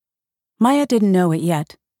Maya didn't know it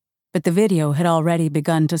yet, but the video had already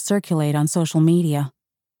begun to circulate on social media.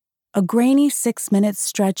 A grainy 6-minute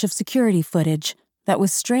stretch of security footage that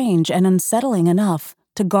was strange and unsettling enough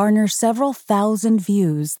to garner several thousand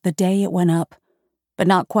views the day it went up, but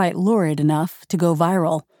not quite lurid enough to go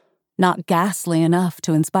viral, not ghastly enough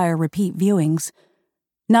to inspire repeat viewings.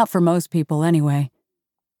 Not for most people anyway.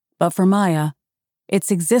 But for Maya,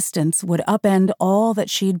 its existence would upend all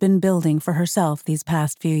that she'd been building for herself these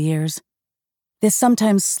past few years. This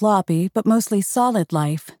sometimes sloppy but mostly solid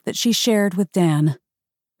life that she shared with Dan,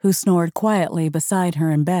 who snored quietly beside her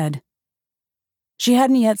in bed. She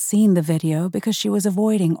hadn't yet seen the video because she was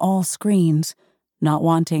avoiding all screens, not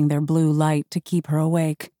wanting their blue light to keep her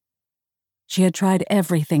awake. She had tried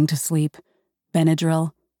everything to sleep: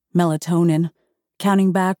 Benadryl, melatonin,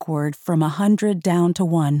 counting backward from 100 down to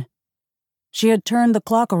 1. She had turned the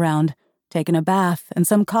clock around, taken a bath and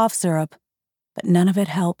some cough syrup, but none of it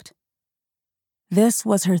helped. This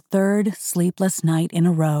was her 3rd sleepless night in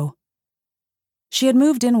a row. She had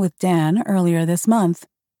moved in with Dan earlier this month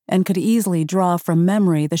and could easily draw from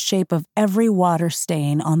memory the shape of every water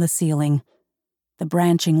stain on the ceiling, the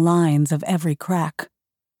branching lines of every crack.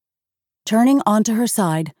 Turning onto her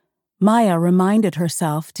side, Maya reminded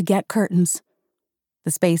herself to get curtains.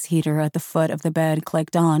 The space heater at the foot of the bed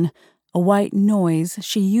clicked on, a white noise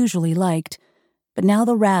she usually liked, but now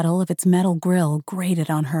the rattle of its metal grill grated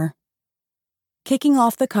on her. Kicking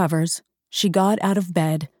off the covers, she got out of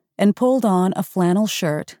bed and pulled on a flannel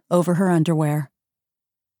shirt over her underwear.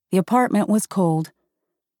 The apartment was cold,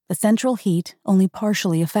 the central heat only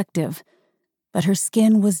partially effective, but her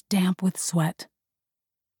skin was damp with sweat.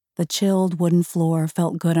 The chilled wooden floor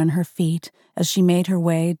felt good on her feet as she made her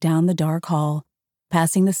way down the dark hall,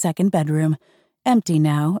 passing the 2nd bedroom, empty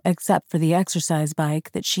now except for the exercise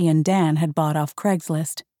bike that she and Dan had bought off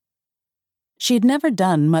Craigslist. She'd never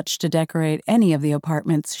done much to decorate any of the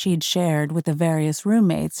apartments she'd shared with the various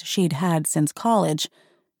roommates she'd had since college.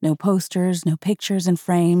 No posters, no pictures and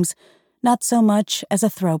frames, not so much as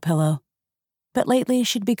a throw pillow. But lately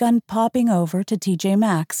she'd begun popping over to TJ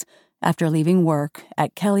Maxx after leaving work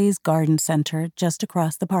at Kelly's Garden Center just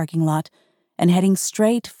across the parking lot and heading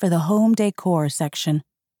straight for the home decor section,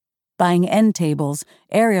 buying end tables,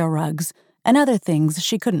 area rugs, and other things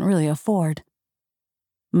she couldn't really afford.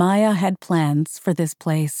 Maya had plans for this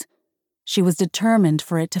place. She was determined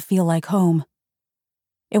for it to feel like home.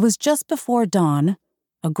 It was just before dawn,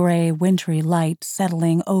 a gray, wintry light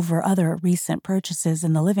settling over other recent purchases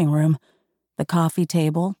in the living room, the coffee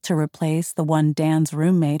table to replace the one Dan's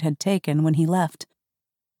roommate had taken when he left,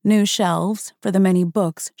 new shelves for the many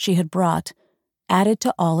books she had brought, added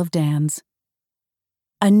to all of Dan's.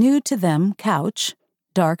 A new-to-them couch,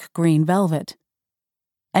 dark green velvet.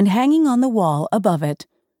 And hanging on the wall above it,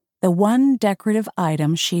 the one decorative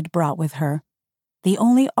item she'd brought with her, the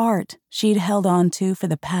only art she'd held on to for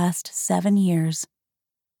the past 7 years.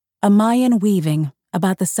 A Mayan weaving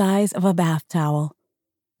about the size of a bath towel,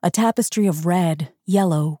 a tapestry of red,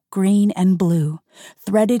 yellow, green, and blue,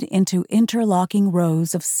 threaded into interlocking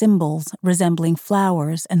rows of symbols resembling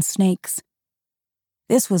flowers and snakes.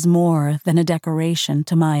 This was more than a decoration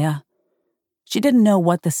to Maya. She didn't know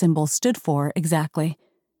what the symbols stood for exactly,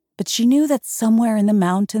 but she knew that somewhere in the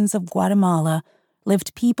mountains of Guatemala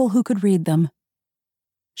lived people who could read them.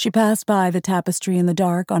 She passed by the tapestry in the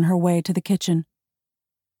dark on her way to the kitchen.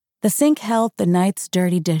 The sink held the night's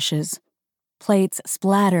dirty dishes, plates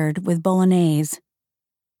splattered with bolognese.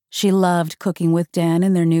 She loved cooking with Dan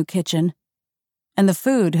in their new kitchen, and the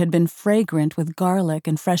food had been fragrant with garlic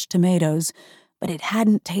and fresh tomatoes, but it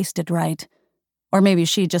hadn't tasted right. Or maybe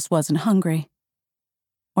she just wasn't hungry.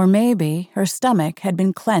 Or maybe her stomach had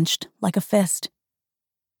been clenched like a fist.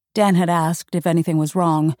 Dan had asked if anything was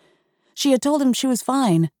wrong. She had told him she was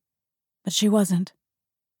fine, but she wasn't.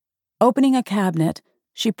 Opening a cabinet,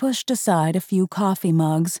 she pushed aside a few coffee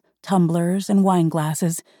mugs, tumblers, and wine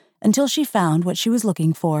glasses until she found what she was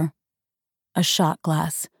looking for. A shot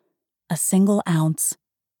glass. A single ounce.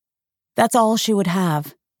 That's all she would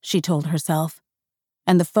have, she told herself,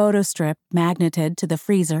 and the photo strip magneted to the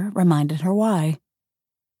freezer reminded her why.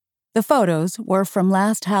 The photos were from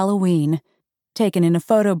last Halloween, taken in a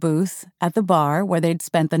photo booth at the bar where they'd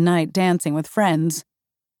spent the night dancing with friends.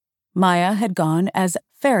 Maya had gone as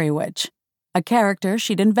Fairy Witch, a character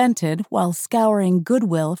she'd invented while scouring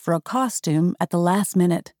Goodwill for a costume at the last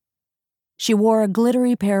minute. She wore a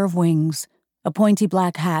glittery pair of wings, a pointy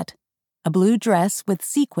black hat, a blue dress with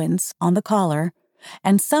sequins on the collar,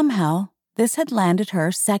 and somehow this had landed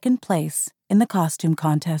her second place in the costume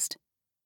contest.